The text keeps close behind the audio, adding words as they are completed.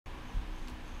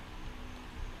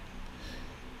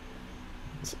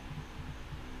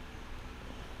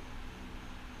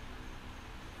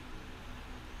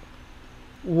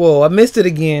Whoa, I missed it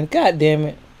again. God damn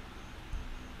it.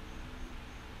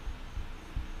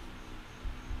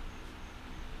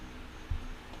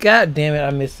 God damn it, I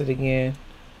missed it again.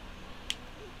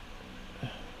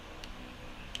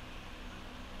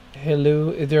 Hello,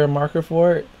 is there a marker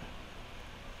for it?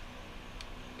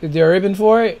 Is there a ribbon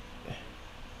for it?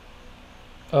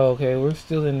 Oh, okay, we're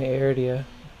still in the area.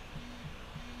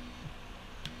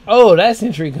 Oh, that's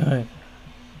sentry gun.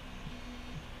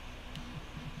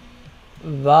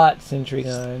 That sentry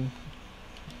gun.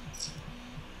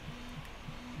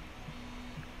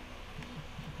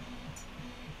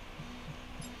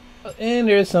 And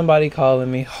there's somebody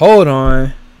calling me. Hold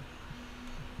on.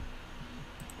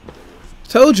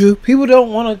 Told you, people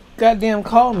don't want to goddamn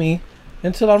call me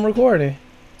until I'm recording.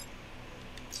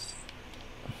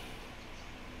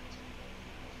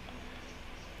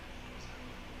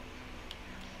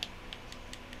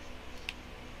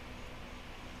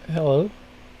 Hello?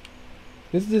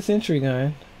 This is the sentry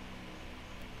gun.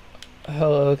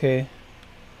 Hello, okay.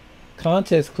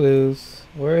 Context clues.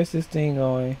 Where is this thing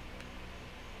going?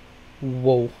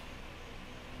 Whoa.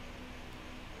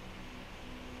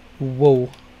 Whoa.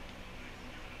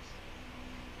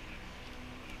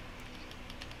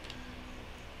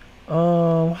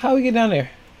 How we get down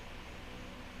there?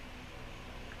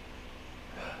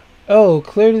 Oh,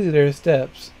 clearly there are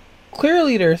steps.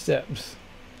 Clearly there are steps.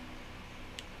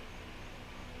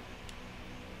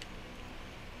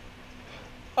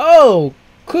 Oh,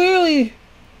 clearly.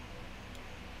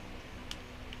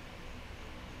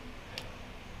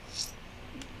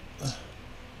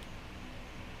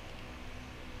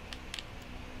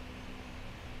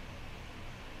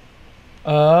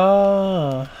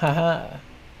 Oh, haha.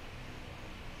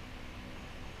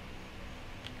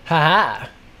 Haha.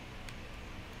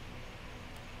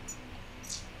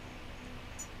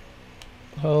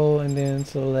 Hold and then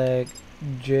select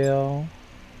gel.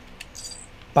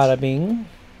 Bada bing.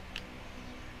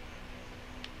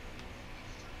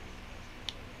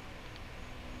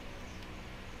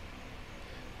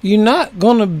 You're not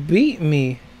gonna beat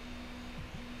me.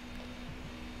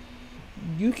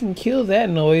 You can kill that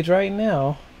noise right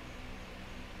now.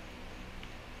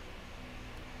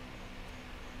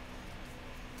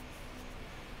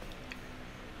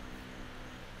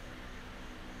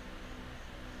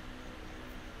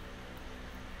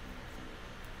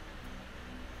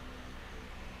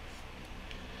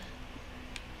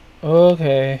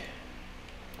 Okay.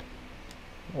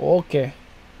 Okay.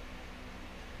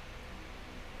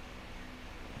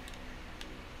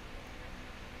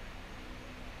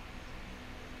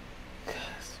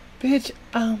 Bitch,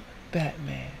 I'm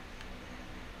Batman.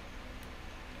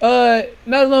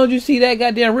 Not as long as you see that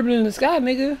goddamn ribbon in the sky,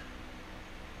 nigga.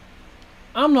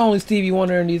 I'm the only Stevie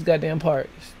Wonder in these goddamn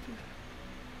parties.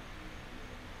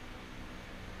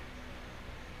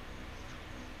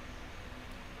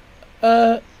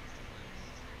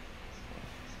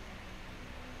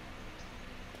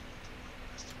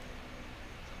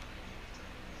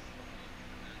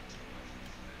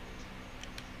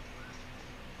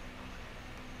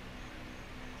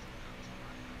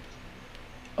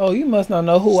 Oh, you must not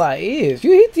know who I is.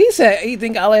 He said he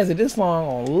think I lasted this long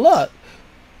on luck.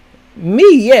 Me,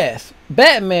 yes.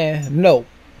 Batman, no.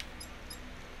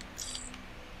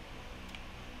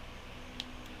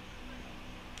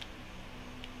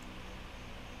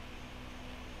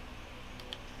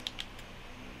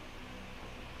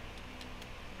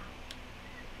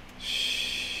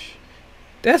 Shh.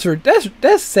 That's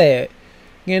sad.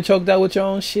 Getting choked out with your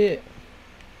own shit.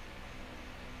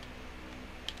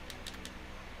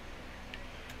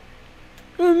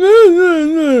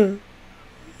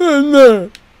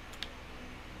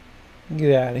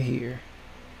 Get out of here.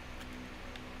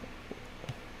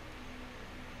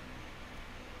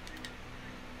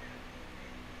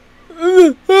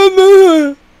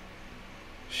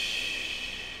 Shh.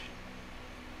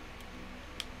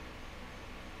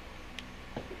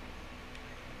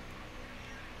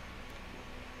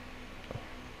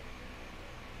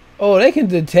 Oh, they can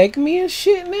detect me and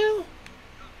shit now?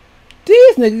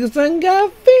 These niggas done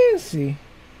got fancy.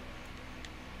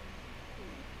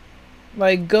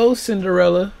 Like Ghost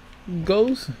Cinderella.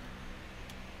 Ghost.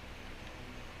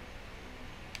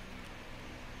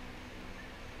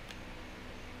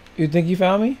 You think you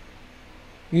found me?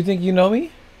 You think you know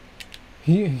me?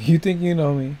 You think you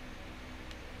know me?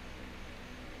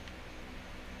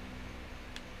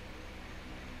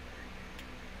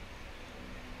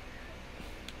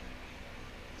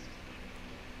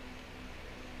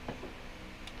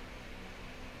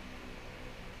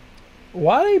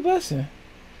 Why they busting?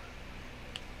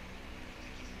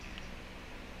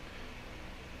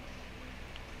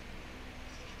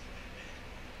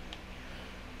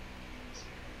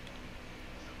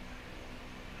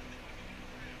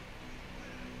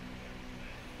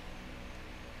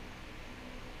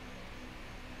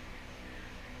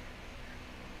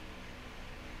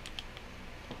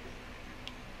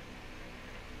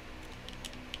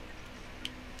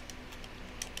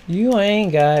 You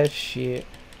ain't got shit.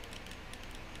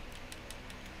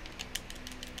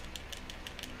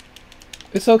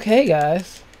 It's okay,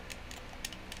 guys.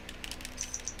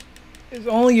 It's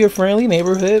only your friendly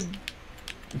neighborhood.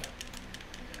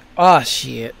 Ah,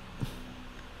 shit.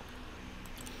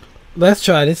 Let's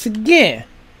try this again.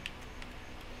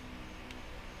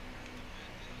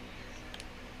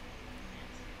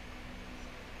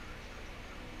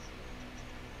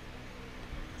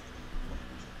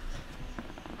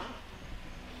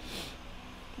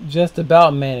 Just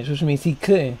about managed, which means he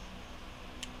couldn't.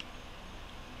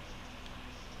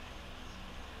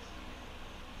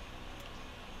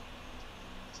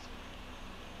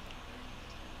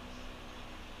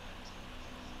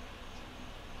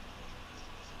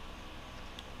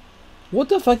 What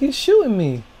the fuck is shooting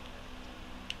me?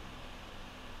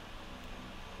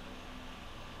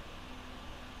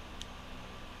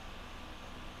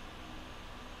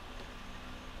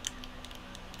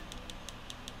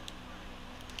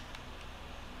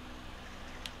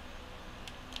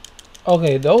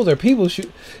 Okay, those are people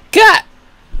shoot. God!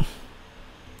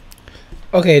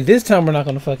 Okay, this time we're not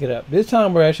gonna fuck it up. This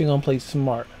time we're actually gonna play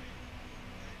smart.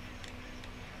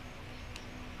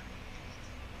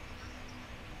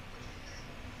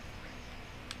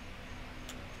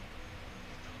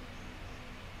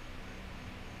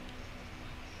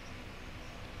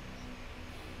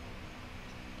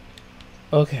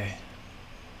 Okay.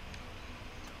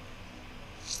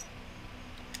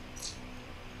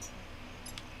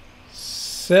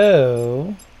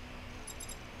 So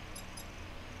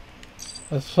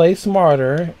let's play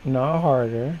smarter, not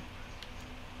harder.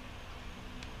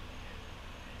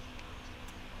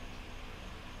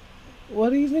 What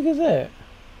are these niggas at?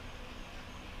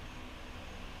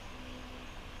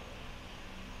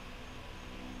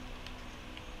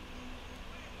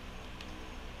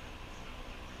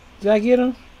 Did I get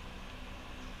him?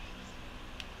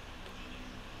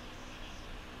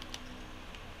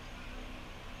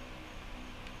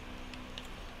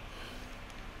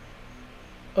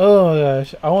 Oh my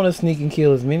gosh, I want to sneak and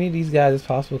kill as many of these guys as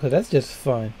possible because that's just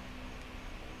fun.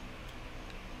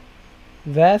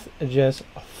 That's just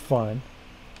fun.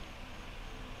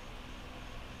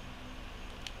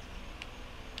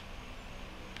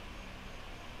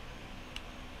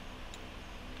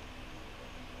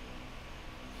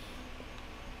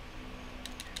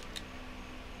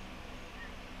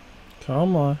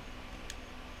 Come on.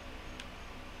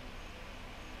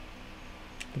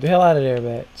 Get the hell out of there,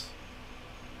 bats.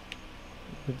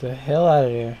 Get the hell out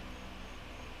of there.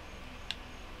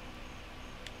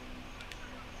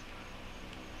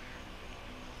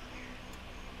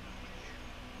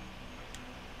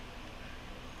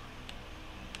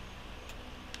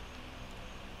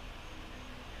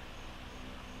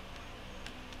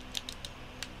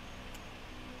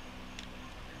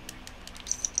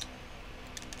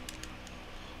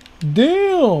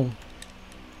 Damn!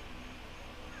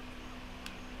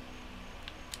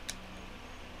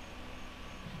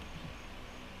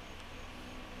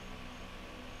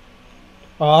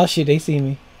 Oh shit, they see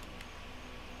me.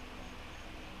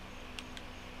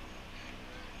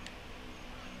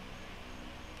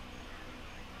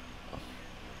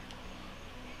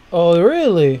 Oh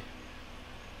really?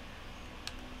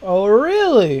 Oh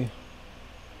really?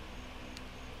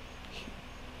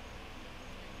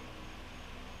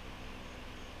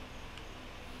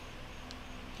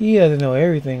 He doesn't know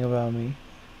everything about me.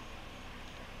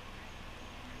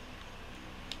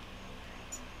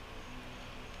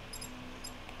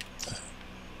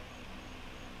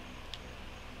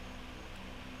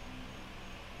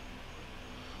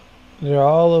 They're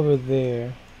all over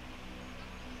there.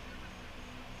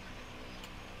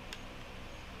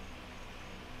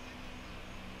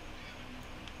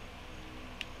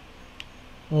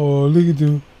 Oh, look at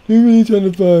them. They're really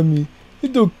trying to find me.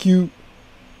 It's so cute.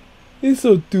 It's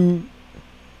so cute.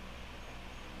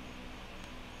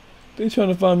 They're trying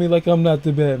to find me like I'm not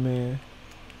the Batman.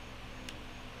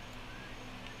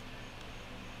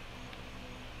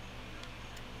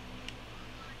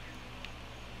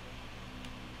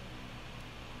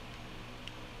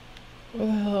 What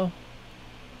the hell?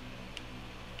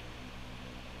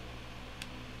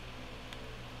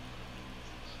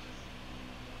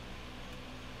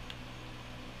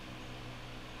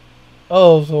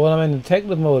 Oh, so when I'm in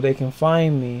detective mode, they can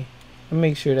find me. And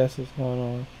make sure that's what's going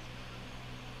on.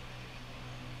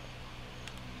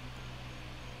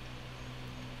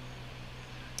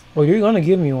 Well, you're gonna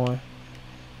give me one.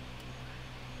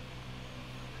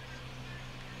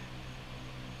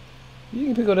 You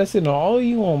can pick up that signal all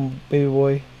you want, baby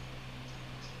boy.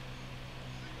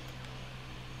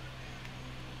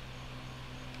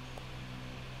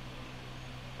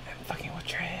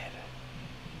 Dread.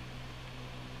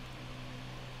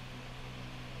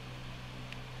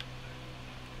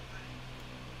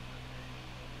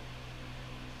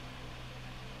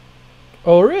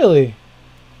 Oh, really?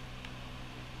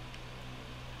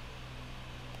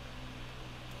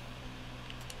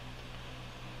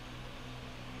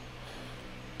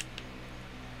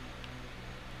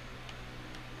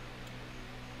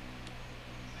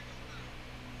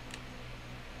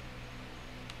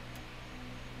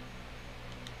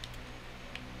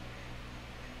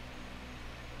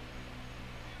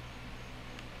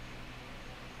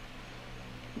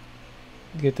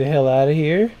 Get the hell out of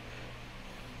here.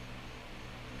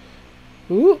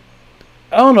 Ooh.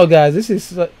 I don't know, guys. This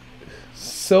is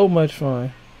so much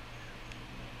fun.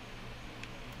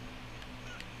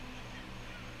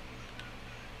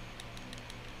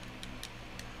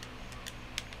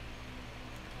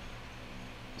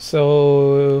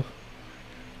 So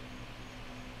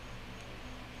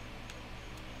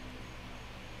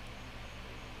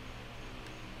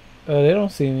they don't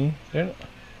see me. They're not.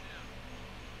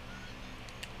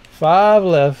 5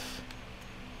 left.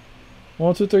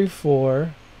 1, 2, 3,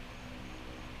 4.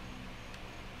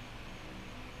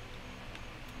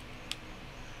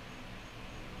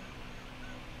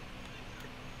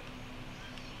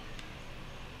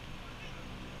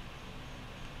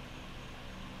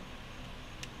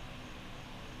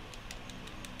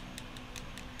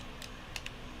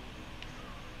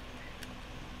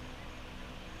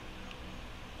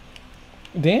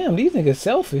 Damn, these niggas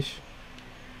selfish.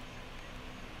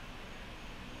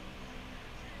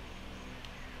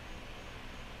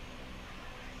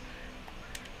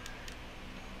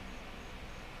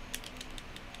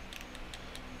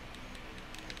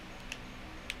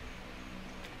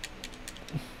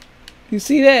 You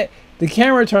see that? The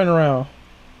camera turned around.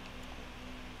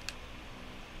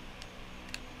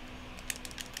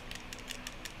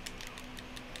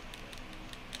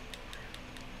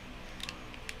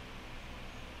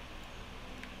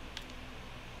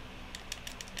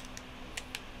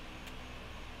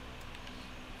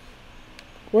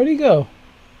 Where'd he go?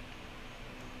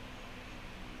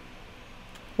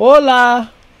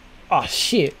 Hola! Oh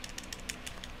shit.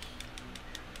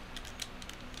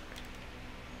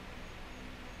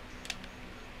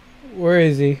 Where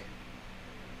is he?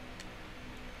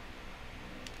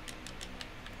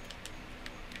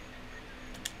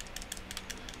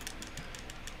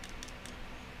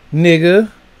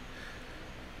 Nigga.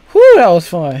 Whew, that was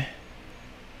fun.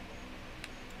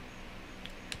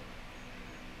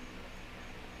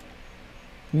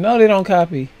 No, they don't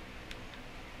copy.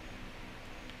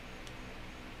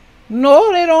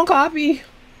 No, they don't copy.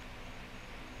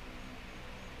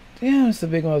 Damn, it's a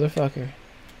big motherfucker.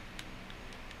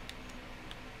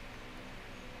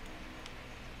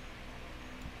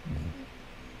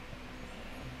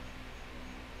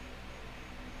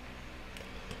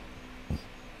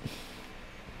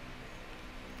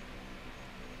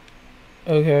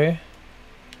 Okay.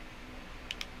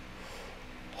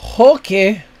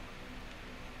 Okay.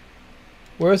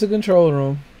 Where's the control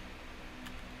room?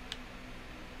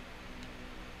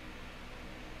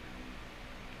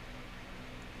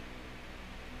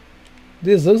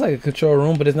 This looks like a control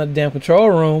room, but it's not a damn control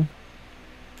room.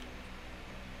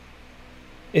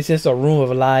 It's just a room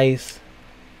of lies.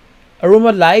 A room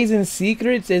of lies and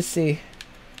secrets, let's see.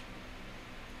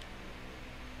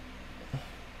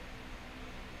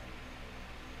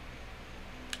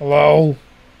 Hello?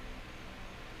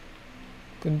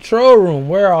 Control room,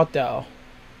 where art thou?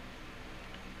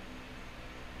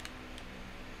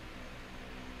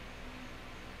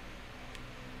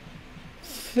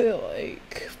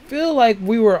 Feel like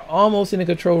we were almost in the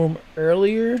control room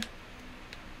earlier.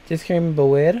 Just can't remember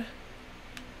where.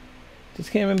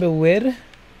 Just can't remember where.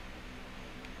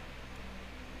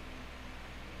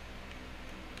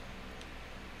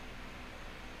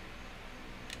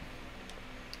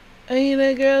 Ain't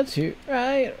a girl too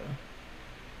right?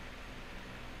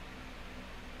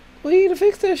 We need to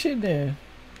fix that shit then.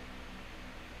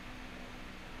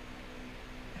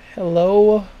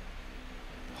 Hello?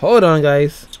 Hold on,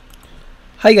 guys.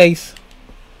 Hi, guys.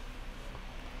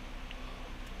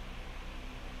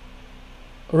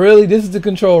 Really? This is the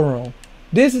control room.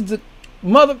 This is the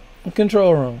mother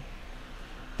control room.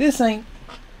 This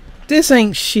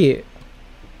ain't shit.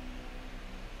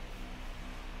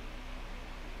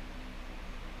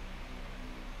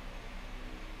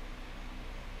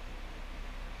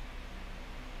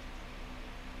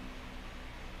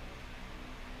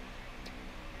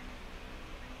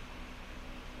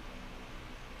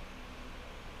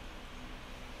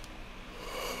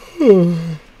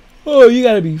 Oh, you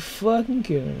gotta be fucking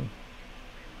kidding me.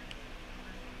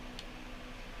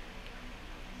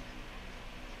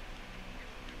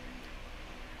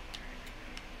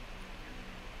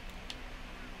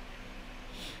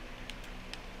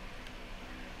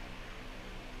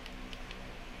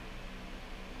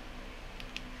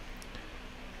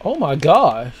 Oh my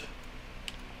gosh.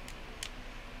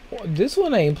 This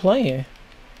one ain't playing.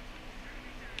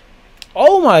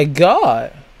 Oh my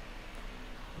god.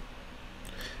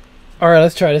 Alright,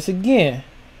 let's try this again.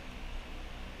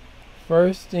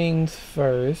 First things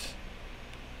first.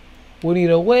 We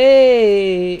need a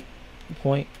waypoint.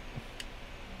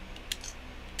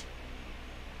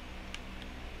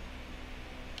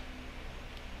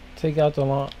 Take out the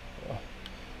long.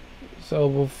 So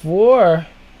before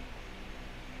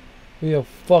we are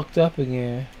fucked up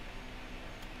again.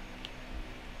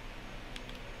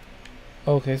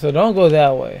 Okay, so don't go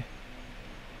that way.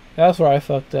 That's where I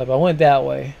fucked up. I went that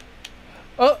way.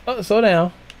 Oh, slow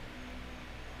down.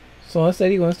 Slow and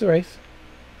steady wins the race.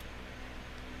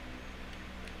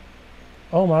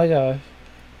 Oh my gosh.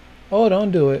 Oh, don't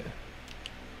do it.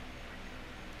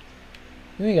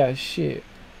 You ain't got shit.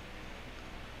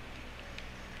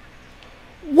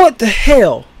 What the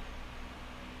hell?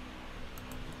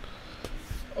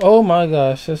 Oh my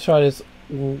gosh. Let's try this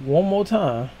one more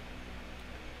time.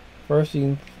 First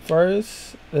thing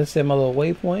first, let's set my little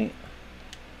waypoint.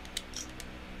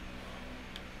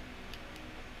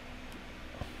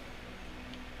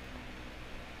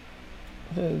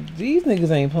 These niggas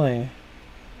ain't playing.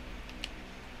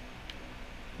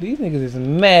 These niggas is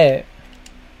mad.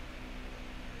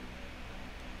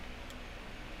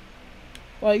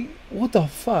 Like, what the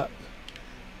fuck?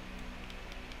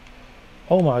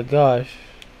 Oh my gosh.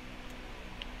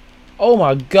 Oh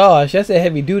my gosh, that's a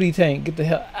heavy duty tank. Get the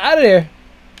hell out of there.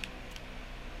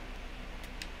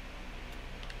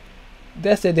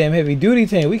 That's that damn heavy duty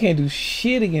tank. We can't do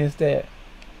shit against that.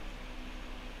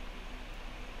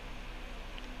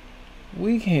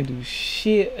 We can't do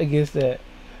shit against that.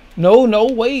 No, no,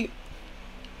 wait.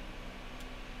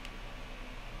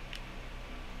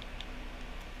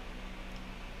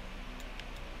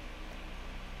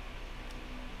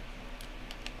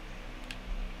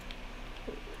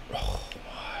 Oh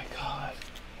my god.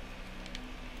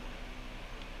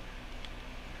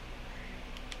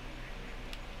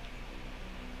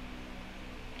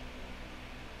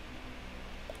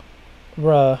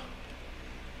 Bruh.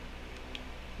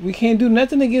 We can't do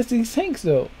nothing against these tanks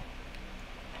though.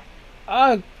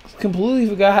 I completely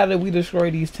forgot how we destroy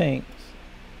these tanks.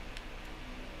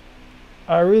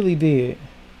 I really did.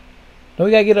 Don't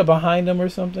we gotta get up behind them or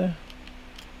something?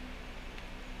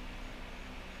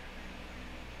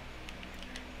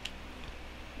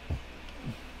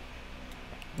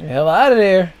 Get the hell out of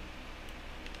there.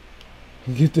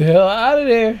 Get the hell out of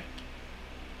there.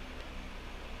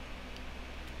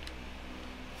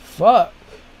 Fuck.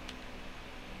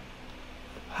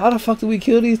 How the fuck do we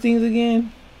kill these things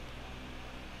again?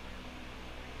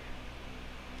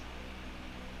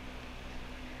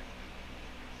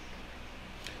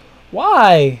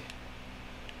 Why?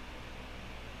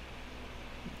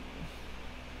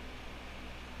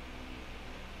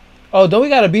 Oh, don't we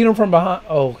gotta beat them from behind?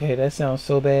 Oh, okay, that sounds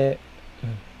so bad.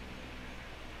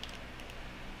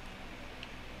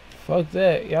 Fuck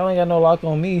that. Y'all ain't got no lock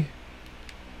on me.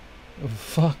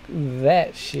 Fuck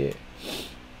that shit.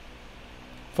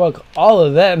 Fuck all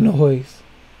of that noise.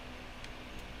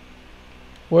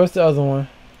 Where's the other one?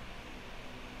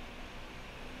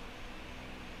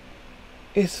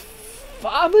 It's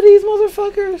 5 of these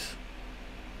motherfuckers?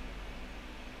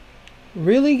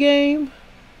 Really, game?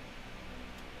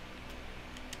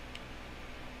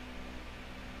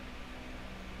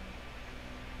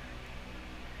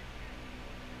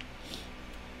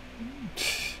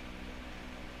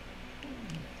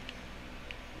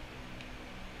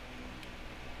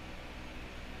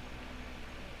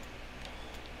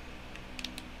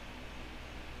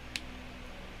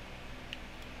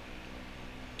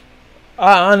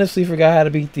 I honestly forgot how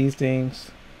to beat these things.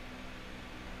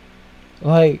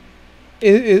 Like,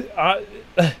 I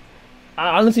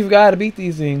honestly forgot how to beat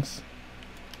these things.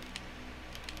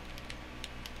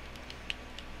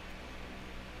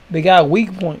 They got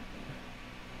weak point.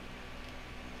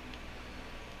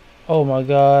 Oh my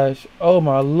gosh. Oh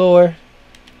my lord.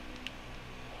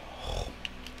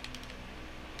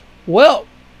 Well.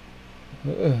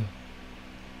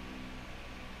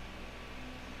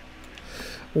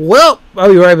 Well,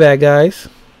 I'll be right back, guys.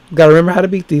 Gotta remember how to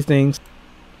beat these things.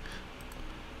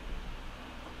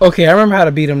 Okay, I remember how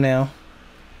to beat them now.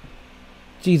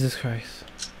 Jesus Christ.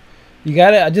 You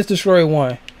gotta, I just destroyed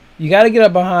one. You gotta get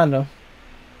up behind them.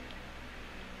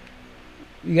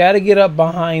 You gotta get up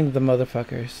behind the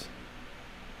motherfuckers.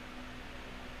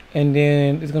 And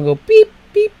then it's gonna go beep,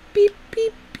 beep, beep,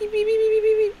 beep, beep, beep, beep, beep,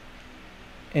 beep, beep.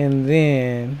 And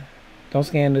then, don't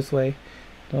scan this way.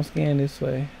 Don't scan this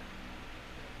way.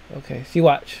 Okay, see,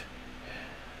 watch.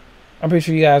 I'm pretty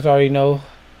sure you guys already know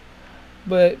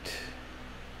But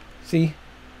see,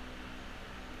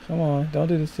 come on, don't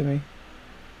do this to me,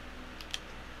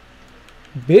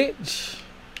 bitch.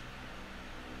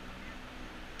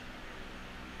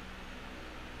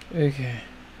 Okay.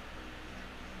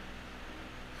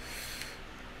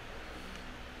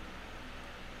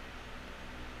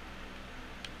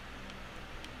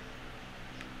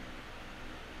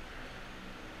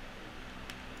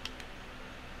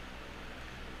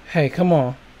 Hey, come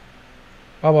on.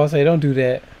 I'm about to say, don't do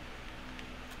that.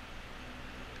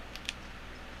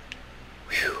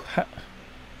 Whew.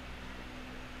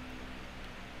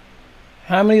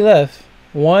 How many left?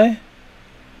 1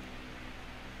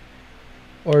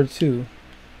 or 2?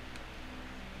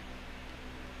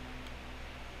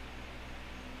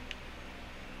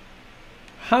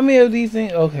 How many of these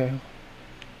things? Okay.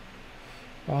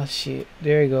 Oh shit.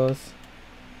 There he goes.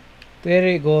 There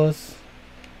he goes.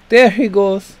 There he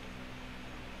goes.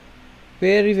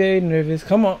 Very, very nervous.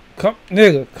 Come on. Come,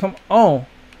 nigga. Come on.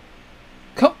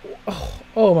 Come.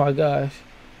 Oh my gosh.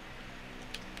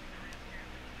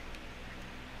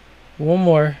 One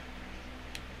more.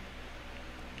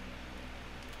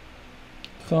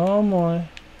 Come on.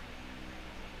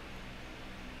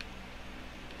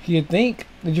 You think?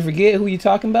 Did you forget who you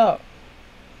talking about?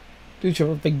 Did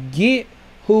you forget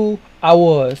who I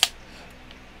was?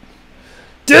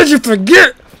 Did you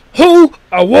forget who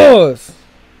I was?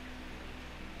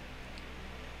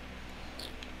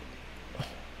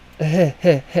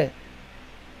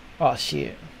 Oh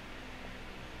shit.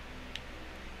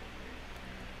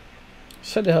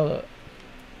 Shut the hell up.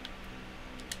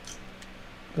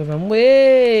 Cause I'm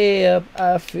way up,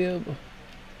 I feel.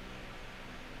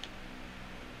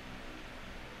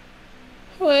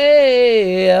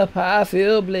 Way up, I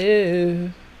feel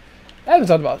blue. I haven't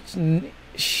talked about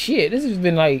shit. This has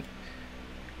been like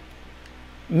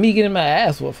me getting my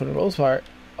ass whooped for the most part.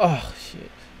 Oh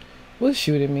shit. What's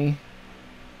shooting me?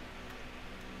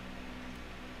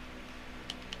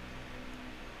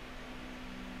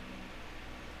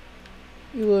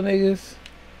 You little niggas.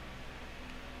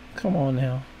 Come on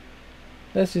now.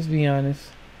 Let's just be honest.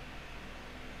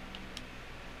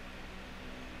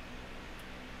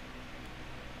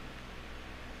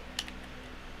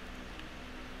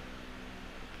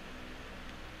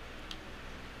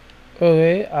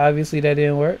 Okay, obviously that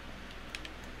didn't work.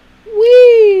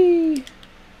 Whee!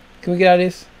 Can we get out of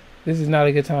this? This is not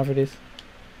a good time for this.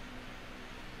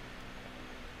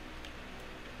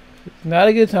 It's not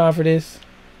a good time for this.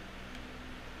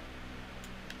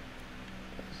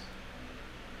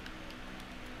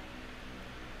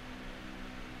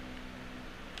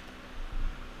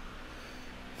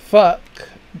 Fuck.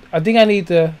 I think I need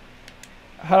to...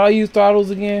 How do I use throttles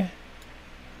again?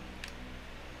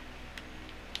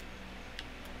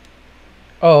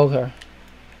 Oh, okay.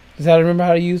 Just have to remember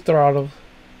how to use throttles.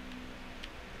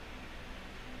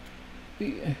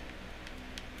 Here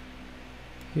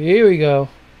we go.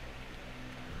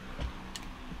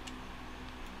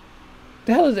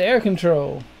 The hell is air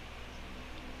control?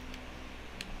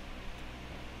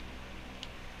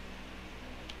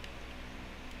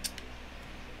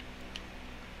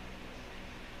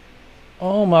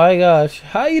 Oh my gosh.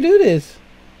 How you do this?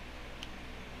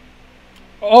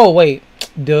 Oh, wait.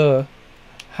 Duh.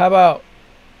 How about...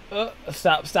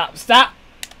 stop, stop, stop!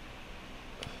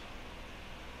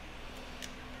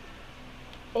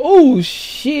 Oh,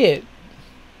 shit.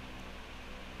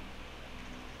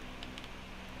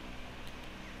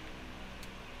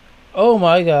 Oh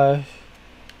my gosh.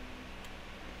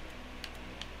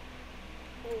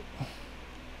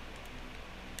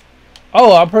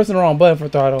 Oh, I'm pressing the wrong button for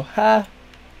throttle. Ha.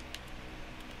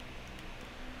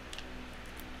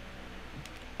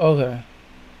 Okay.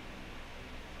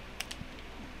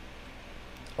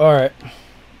 Alright.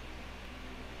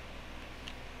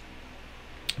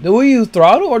 Do we use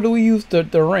throttle or do we use the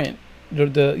rent?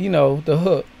 The you know, the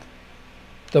hook.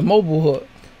 The mobile hook.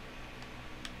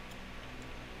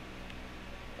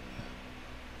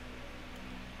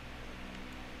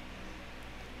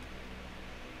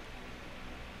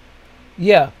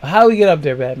 Yeah, how we get up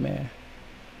there, Batman?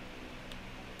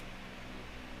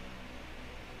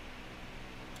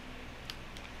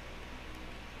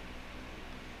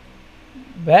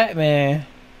 Batman.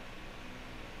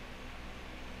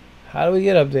 How do we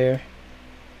get up there?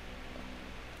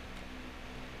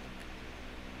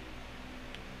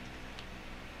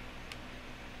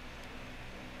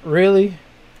 Really?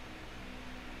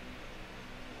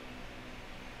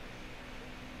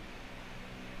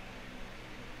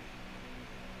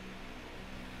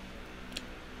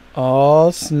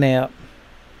 Oh, snap.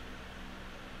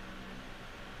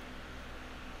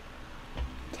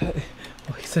 Oh,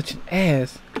 he's such an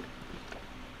ass.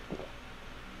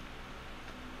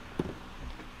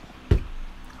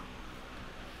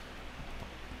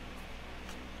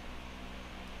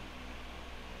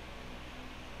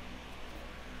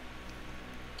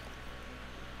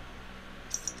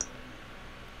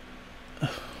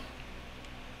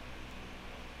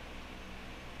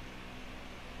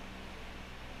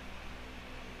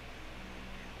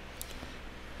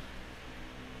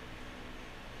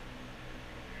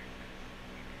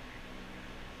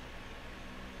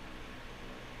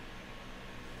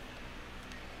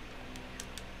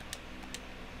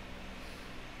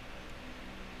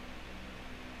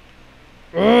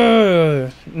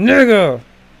 Nigga.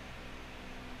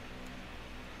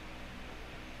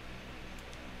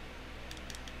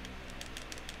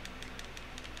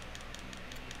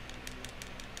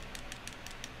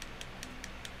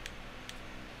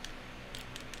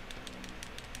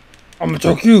 I'ma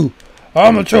choke you.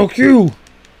 I'ma choke you.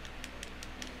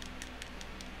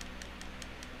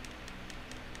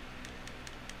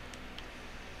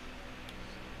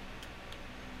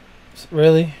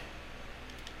 Really?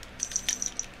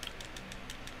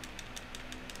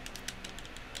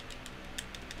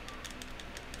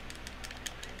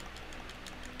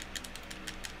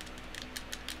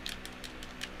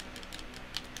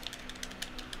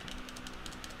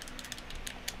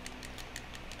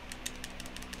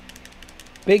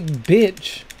 Big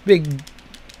bitch. Big.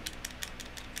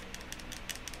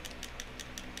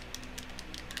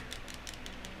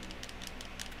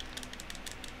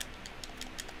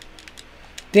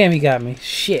 Damn, he got me.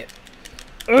 Shit.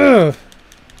 Ugh.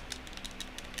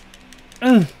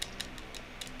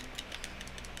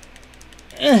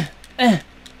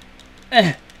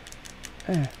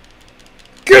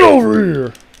 Get over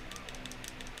here.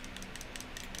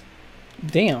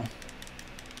 Damn.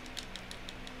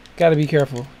 Gotta be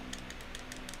careful.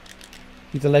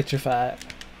 He's electrified.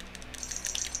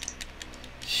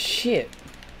 Shit.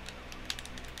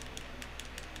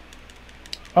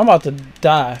 I'm about to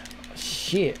die.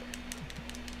 Shit.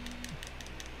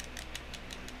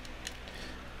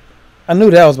 I knew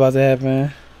that was about to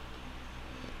happen.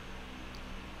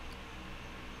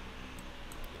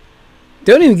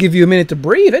 They don't even give you a minute to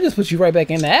breathe. They just put you right back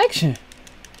into action.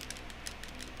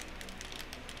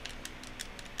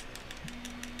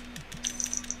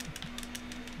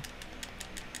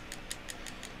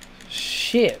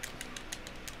 Shit.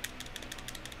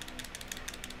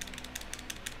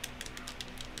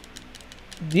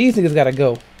 These niggas gotta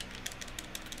go.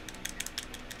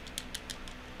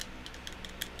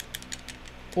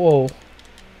 Whoa.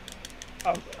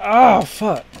 Ah,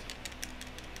 fuck.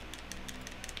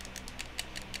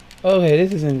 Okay,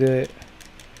 this isn't good.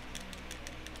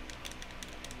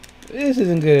 This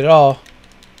isn't good at all.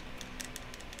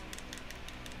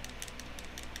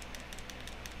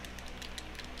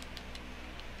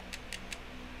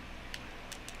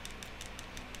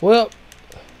 Well,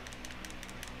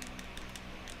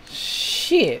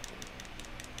 shit.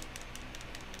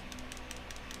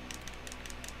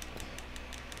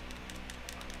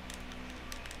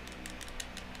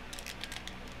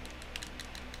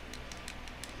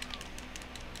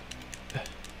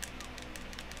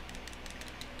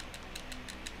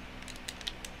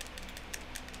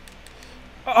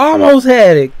 Almost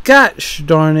had it. Gosh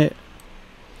darn it.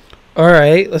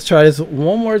 Alright, let's try this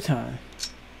one more time.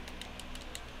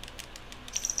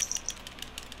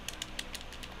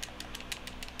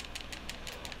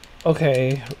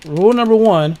 Okay, rule number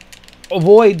 1,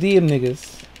 avoid DM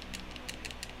niggas.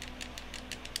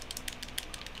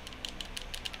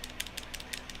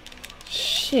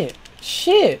 Shit,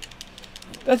 shit.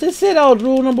 I just said out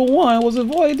rule number 1 was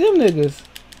avoid them niggas.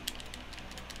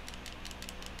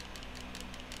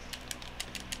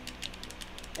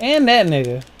 And that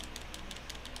nigga.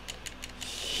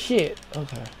 Shit,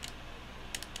 okay.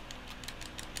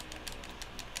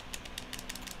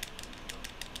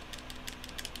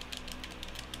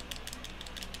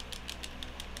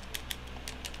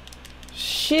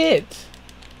 Shit.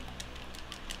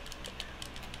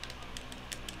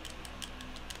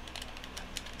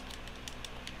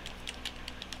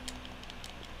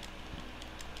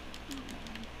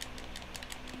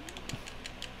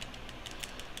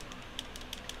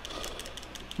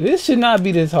 This should not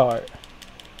be this hard.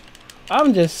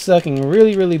 I'm just sucking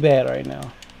really, really bad right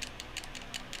now.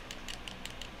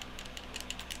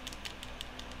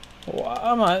 Why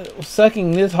am I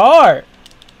sucking this hard?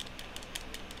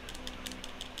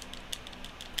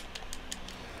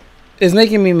 It's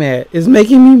making me mad. It's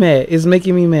making me mad. It's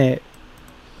making me mad.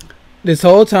 This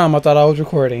whole time I thought I was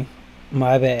recording.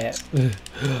 My bad.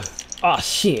 Oh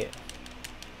shit.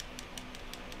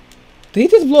 Did he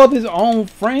just blow up his own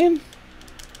friend?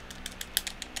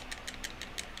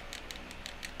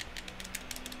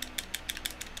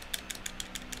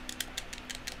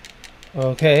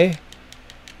 Okay.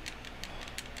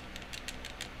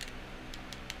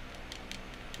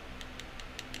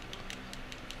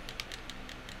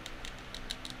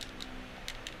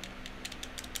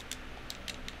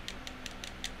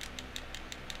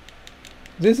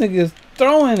 This nigga is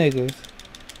throwing niggas.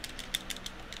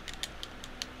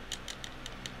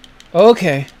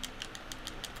 Okay.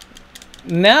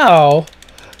 Now.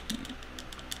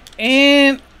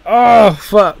 And. Oh,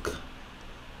 fuck.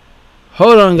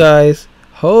 Hold on, guys.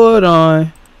 Hold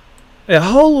on. That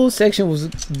whole little section was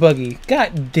buggy.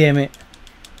 God damn it.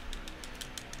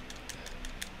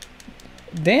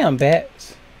 Damn,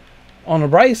 bats. On the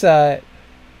bright side,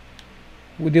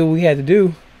 we did what we had to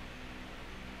do.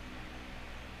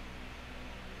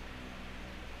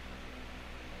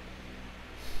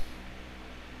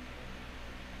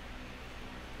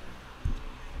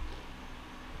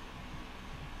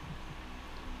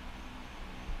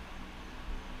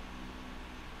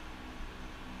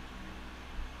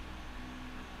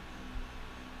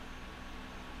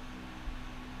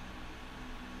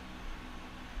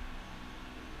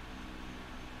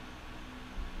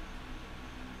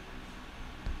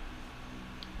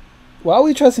 Why are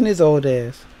we trusting his old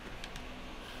ass?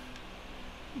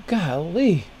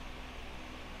 Golly.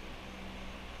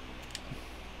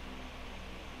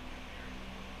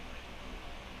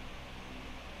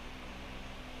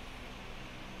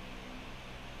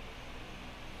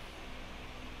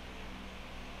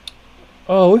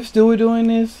 Oh, we're still doing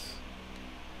this?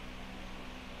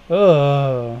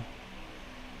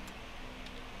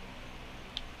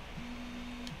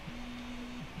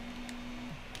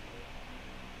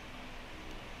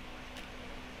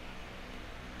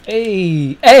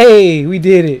 Hey, hey, we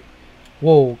did it.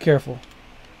 Whoa, careful.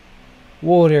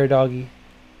 Whoa there, doggy.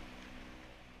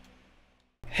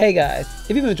 Hey guys,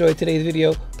 if you've enjoyed today's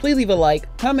video, please leave a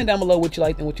like, comment down below what you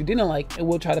liked and what you didn't like, and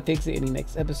we'll try to fix it in the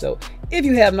next episode. If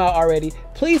you have not already,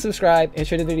 please subscribe and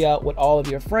share the video out with all of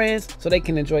your friends so they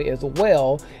can enjoy it as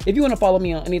well. If you want to follow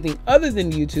me on anything other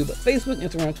than YouTube, Facebook,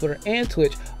 Instagram, Twitter, and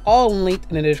Twitch, all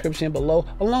linked in the description below,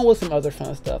 along with some other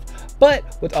fun stuff.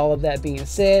 But with all of that being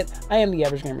said, I am the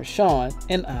average gamer Shawn,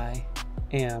 and I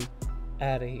am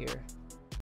out of here.